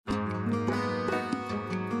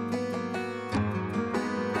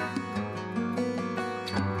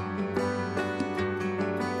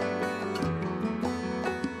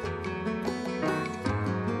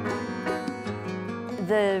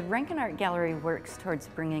The Rankin Art Gallery works towards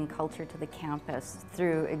bringing culture to the campus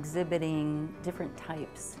through exhibiting different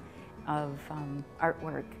types of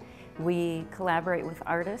artwork. We collaborate with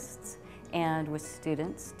artists and with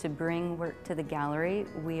students to bring work to the gallery.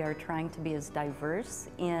 We are trying to be as diverse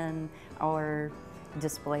in our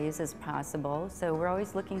displays as possible. So we're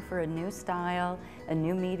always looking for a new style, a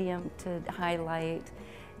new medium to highlight.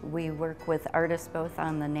 We work with artists both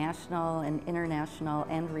on the national and international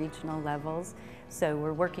and regional levels. So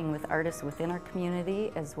we're working with artists within our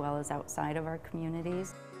community as well as outside of our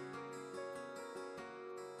communities.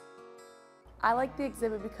 I like the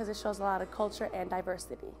exhibit because it shows a lot of culture and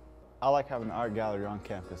diversity. I like having an art gallery on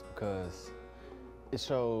campus because it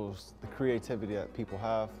shows the creativity that people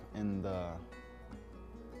have in the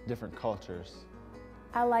different cultures.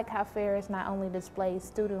 I like how Ferris not only displays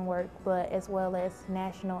student work, but as well as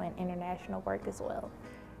national and international work as well.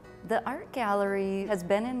 The art gallery has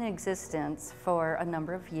been in existence for a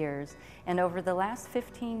number of years, and over the last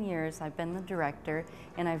 15 years I've been the director,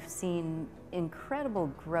 and I've seen incredible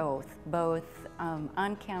growth both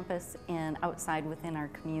on campus and outside within our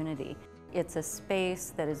community. It's a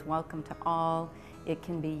space that is welcome to all. It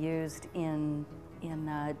can be used in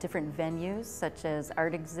different venues such as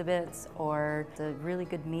art exhibits, or it's a really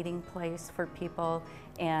good meeting place for people,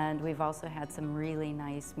 and we've also had some really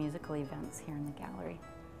nice musical events here in the gallery.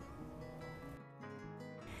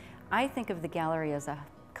 I think of the gallery as a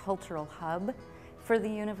cultural hub for the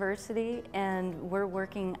university, and we're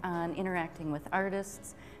working on interacting with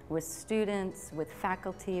artists, with students, with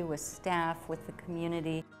faculty, with staff, with the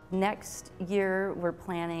community. Next year, we're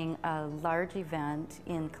planning a large event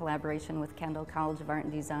in collaboration with Kendall College of Art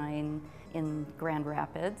and Design in Grand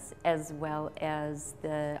Rapids, as well as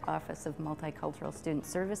the Office of Multicultural Student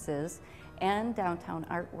Services and Downtown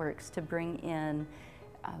Artworks, to bring in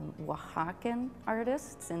Oaxacan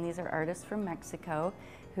artists, and these are artists from Mexico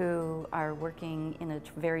who are working in a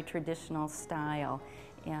very traditional style.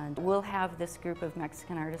 And we'll have this group of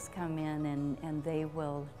Mexican artists come in, and they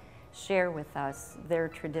will share with us their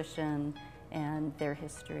tradition and their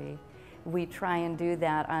history. We try and do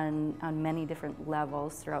that on many different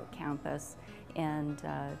levels throughout campus, and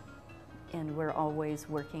we're always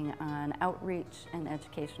working on outreach and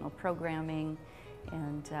educational programming.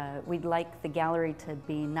 And we'd like the gallery to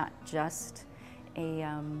be not just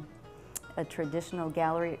a traditional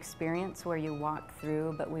gallery experience where you walk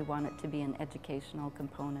through, but we want it to be an educational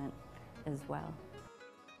component as well.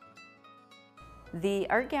 The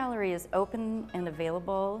art gallery is open and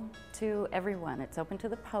available to everyone. It's open to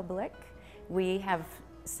the public. We have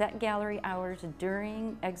set gallery hours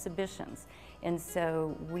during exhibitions, and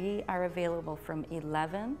so we are available from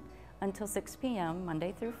 11 until 6 p.m.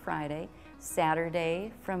 Monday through Friday,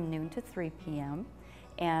 Saturday from noon to 3 p.m.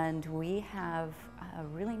 And we have a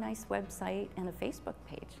really nice website and a Facebook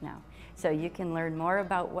page now. So you can learn more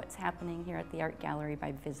about what's happening here at the Art Gallery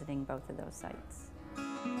by visiting both of those sites.